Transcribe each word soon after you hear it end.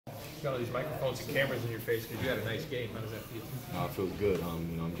You got all these microphones and cameras in your face because you had a nice game. How does that feel? It feels good.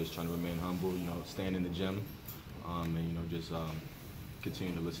 I'm just trying to remain humble. Staying in the gym, and just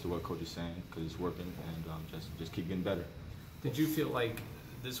continue to listen to what coach is saying because it's working, and just keep getting better. Did you feel like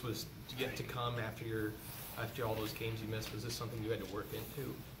this was yet to come after all those games you missed? Was this something you had to work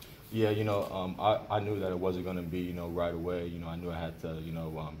into? Yeah, I knew that it wasn't going to be, right away. I knew I had to,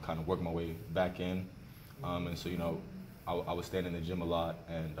 kind of work my way back in. And so, I was staying in the gym a lot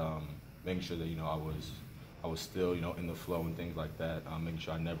and making sure that, I was still, in the flow and things like that. Making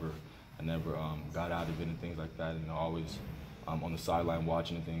sure I never got out of it and things like that. Always on the sideline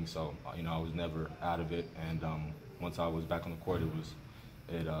watching and things. So, I was never out of it. And once I was back on the court,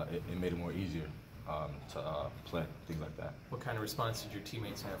 it made it more easier to play, things like that. What kind of response did your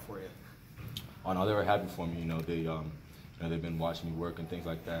teammates have for you? Oh no, they were happy for me. They've been watching me work and things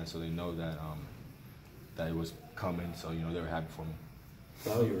like that, so they know that that it was coming. So they were happy for me.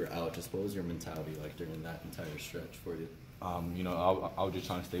 While you were out, just what was your mentality like during that entire stretch for you? I was just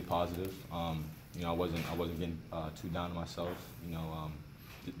trying to stay positive. I wasn't getting too down on myself.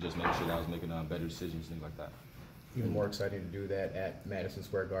 Just making sure that I was making better decisions, things like that. Even more exciting to do that at Madison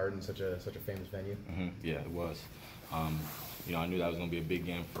Square Garden, such a famous venue. Yeah, it was. I knew that was going to be a big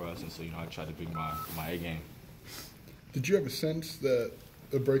game for us, and so I tried to bring my A game. Did you have a sense that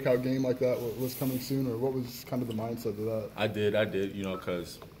a breakout game like that was coming soon, or what was kind of the mindset of that? I did,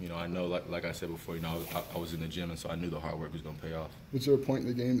 because I know, like I said before, I was in the gym, and so I knew the hard work was going to pay off. Was there a point in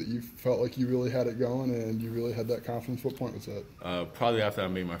the game that you felt like you really had it going and you really had that confidence? What point was that? Probably after I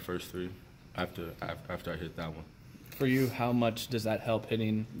made my first three, after I hit that one. For you, how much does that help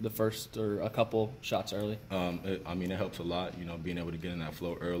hitting the first or a couple shots early? It helps a lot, being able to get in that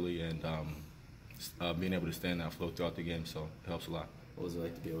flow early and being able to stay in that flow throughout the game, so it helps a lot. What was it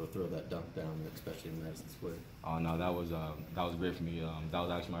like to be able to throw that dunk down, especially in Madison Square? Oh no, that was great for me. That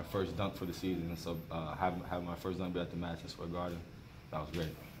was actually my first dunk for the season, and so having my first dunk be at the Madison Square Garden, that was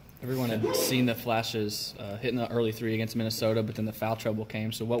great. Everyone had seen the flashes hitting the early three against Minnesota, but then the foul trouble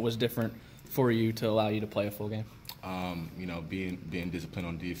came. So what was different for you to allow you to play a full game? Being disciplined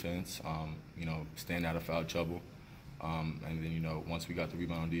on defense, staying out of foul trouble, and then once we got the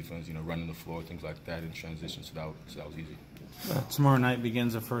rebound on defense, running the floor, things like that in transition. So that was easy. Tomorrow night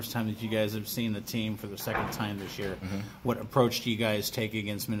begins the first time that you guys have seen the team for the second time this year. What approach do you guys take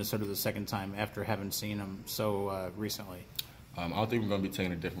against Minnesota the second time after having seen them so recently? I don't think we're going to be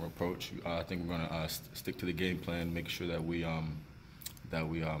taking a different approach. I think we're going to stick to the game plan, make sure that we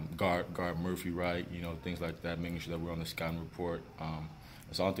guard Murphy right, things like that, making sure that we're on the scouting report.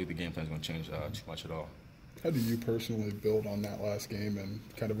 So I don't think the game plan is going to change too much at all. How do you personally build on that last game and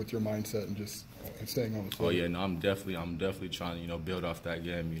kind of with your mindset and just staying on the field? Oh yeah, no, I'm definitely trying to build off that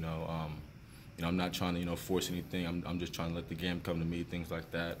game. I'm not trying to force anything. I'm just trying to let the game come to me, things like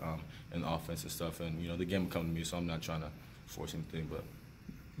that, and the offense and stuff. And the game will come to me, so I'm not trying to force anything. But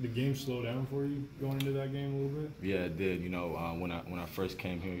the game slow down for you going into that game a little bit? Yeah, it did. When I first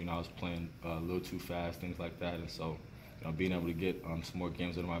came here, I was playing a little too fast, things like that, and so being able to get some more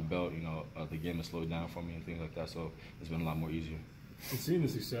games under my belt, the game has slowed down for me and things like that. So it's been a lot more easier. And seeing the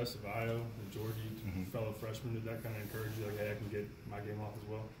success of Io and Georgie, fellow freshmen, did that kind of encourage you, like, hey, I can get my game off as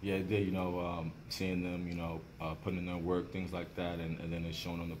well? Yeah, it did. Seeing them, putting in their work, things like that, and then it's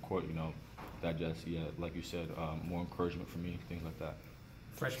shown on the court. That just, like you said, more encouragement for me, things like that.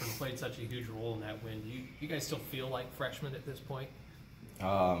 Freshmen played such a huge role in that win. Do you guys still feel like freshmen at this point?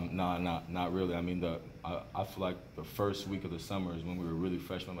 No, not really. I mean, I feel like the first week of the summer is when we were really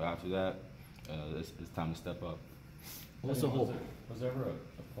freshmen, but after that, it's time to step up. Was there ever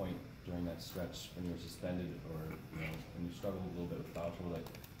a point during that stretch when you were suspended or when you struggled a little bit with foul trouble that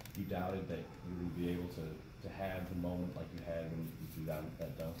you doubted that you would be able to have the moment like you had when you threw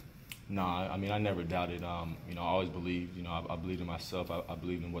that dunk? No, I mean, I never doubted. I always believed. I believed in myself. I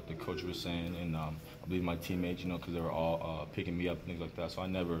believed in what the coach was saying, and I believed in my teammates. Because they were all picking me up and things like that. So I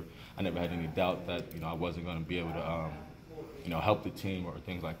never had any doubt that I wasn't going to be able to help the team or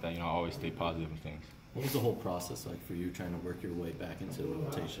things like that. I always stay positive and things. What was the whole process like for you trying to work your way back into the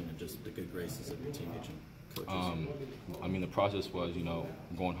rotation and just the good graces of your teammates and coaches? I mean, the process was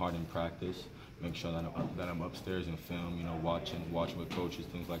going hard in practice. Make sure that I'm upstairs in film, watching with coaches,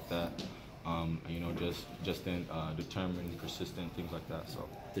 things like that. Just then determined, persistent, things like that. So.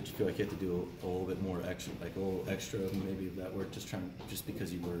 Did you feel like you had to do a little bit more extra, like a little extra, maybe of that work, just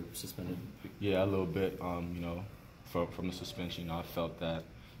because you were suspended? Yeah, a little bit. From the suspension, I felt that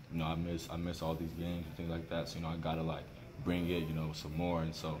I miss all these games and things like that. So I gotta bring it, you know, some more.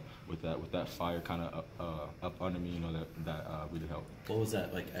 And so with that fire kind of up under me, you know, that really helped. What was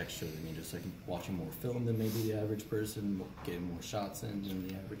that like extra? I mean, just like watching more film than maybe the average person, getting more shots in than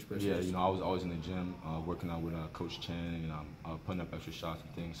the average person? Yeah, you know, I was always in the gym working out with Coach Chen and putting up extra shots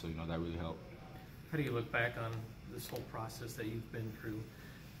and things. So, you know, that really helped. How do you look back on this whole process that you've been through?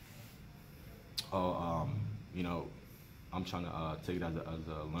 You know, I'm trying to take it as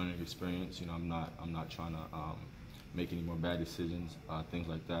a learning experience. You know, I'm not trying to make any more bad decisions, things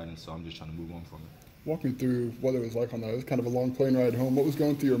like that. And so I'm just trying to move on from it. Walk me through what it was like on that. It was kind of a long plane ride home. What was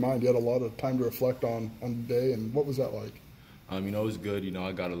going through your mind? You had a lot of time to reflect on the day, and what was that like? You know, it was good. You know,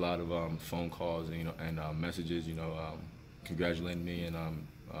 I got a lot of phone calls and, you know, and messages, you know, congratulating me and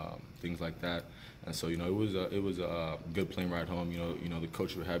things like that. And so, you know, it was a good plane ride home. You know, the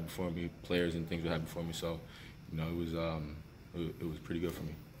coach would have before me, players and things would have before me. So, you know, it was pretty good for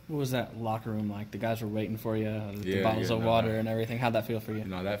me. What was that locker room like? The guys were waiting for you, the bottles of water and everything. How'd that feel for you? You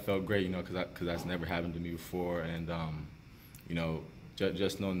know, that felt great, you know, because that's never happened to me before. And, you know,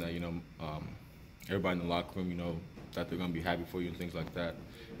 just knowing that, you know, everybody in the locker room, you know, that they're going to be happy for you and things like that.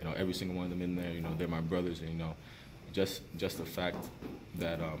 You know, every single one of them in there, you know, they're my brothers. And, you know, just the fact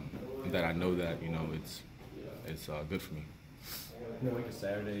that that I know that, you know, it's good for me. You know, like a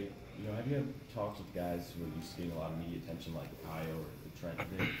Saturday, you know, have you had talks with guys who are used to getting a lot of media attention, like Io or Trent?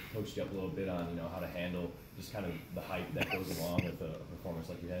 Have they coached you up a little bit on, you know, how to handle just kind of the hype that goes along with a performance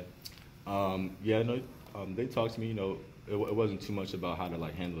like you had? Yeah, no, they talked to me. You know, it wasn't too much about how to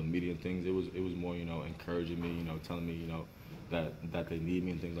like handle the media and things. It was more, you know, encouraging me, you know, telling me, you know, that they need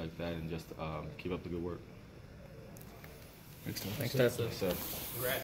me and things like that, and just keep up the good work. Thanks, Steph. Yes, sir. Congrats.